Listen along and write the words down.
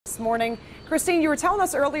morning. Christine, you were telling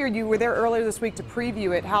us earlier, you were there earlier this week to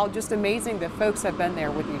preview it, how just amazing that folks have been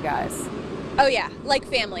there with you guys. Oh yeah, like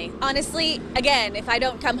family. Honestly, again, if I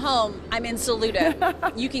don't come home, I'm in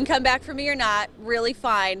Saluda. You can come back for me or not, really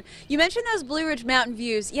fine. You mentioned those Blue Ridge Mountain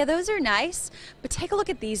views. Yeah, those are nice, but take a look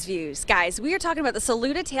at these views. Guys, we are talking about the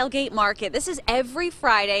Saluda Tailgate Market. This is every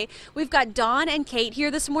Friday. We've got Dawn and Kate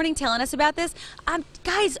here this morning telling us about this.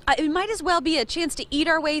 Guys, it might as well be a chance to eat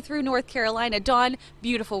our way through North Carolina. Dawn,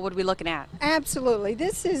 beautiful, what are we looking at? Absolutely.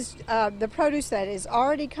 This is the produce that is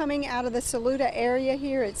already coming out of the Saluda area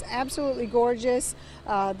here. It's absolutely gorgeous.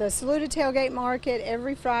 The Saluda Tailgate Market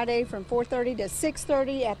every Friday from 4:30 to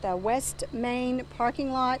 6:30 at the West Main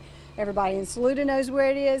parking lot. Everybody in Saluda knows where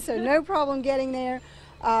it is, so no problem getting there.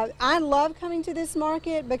 I love coming to this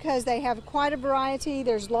market because they have quite a variety.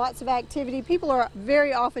 There's lots of activity. People are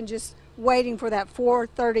very often just waiting for that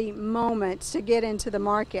 4:30 moment to get into the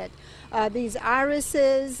market. These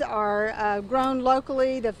irises are grown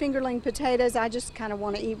locally. The fingerling potatoes, I just kind of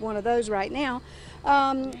want to eat one of those right now.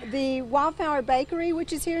 The Wildflower Bakery,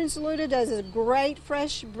 which is here in Saluda, does a great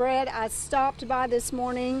fresh bread. I stopped by this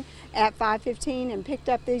morning at 5:15 and picked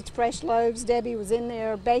up these fresh loaves. Debbie was in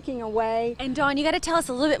there baking away. And Dawn, you got to tell us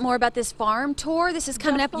a little bit more about this farm tour. This is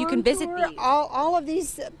coming up. You can visit these. All of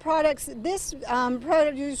these products, this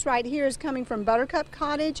produce right here is coming from Buttercup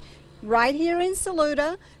Cottage, right here in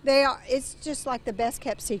Saluda. It's just like the best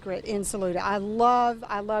kept secret in Saluda. I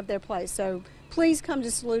love their place. So please come to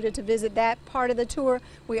Saluda to visit that part of the tour.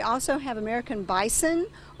 We also have American Bison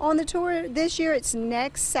on the tour this year. It's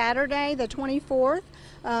next Saturday, the 24th.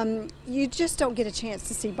 You just don't get a chance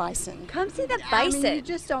to see bison. Come see the bison. I mean, you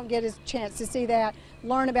just don't get a chance to see that.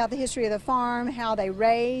 Learn about the history of the farm, how they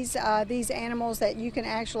raise these animals that you can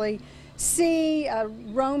actually see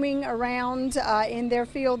roaming around in their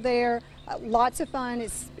field there. Lots of fun.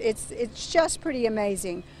 It's just pretty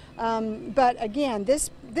amazing. But again, this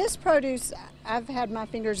produce, I've had my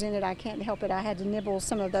fingers in it. I can't help it. I had to nibble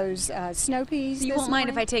some of those snow peas. You won't mind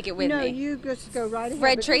if I take it with me? No, you just go right ahead.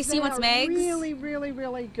 Fred Tracy wants some eggs. Really, really,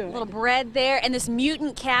 really good. A little bread there, and this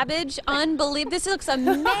mutant cabbage, unbelievable. This looks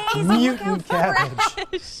amazing. Mutant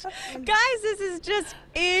cabbage. Guys, this is just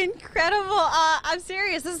incredible. I'm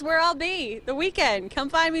serious. This is where I'll be the weekend. Come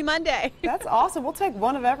find me Monday. That's awesome. We'll take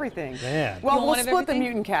one of everything. Man. Well, we'll split the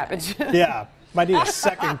mutant cabbage. Yeah. Might need a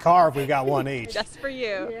second car if we got one each. Just for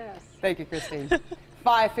you. Yes. Thank you, Christine.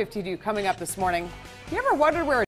 5:52 coming up this morning. You ever wondered where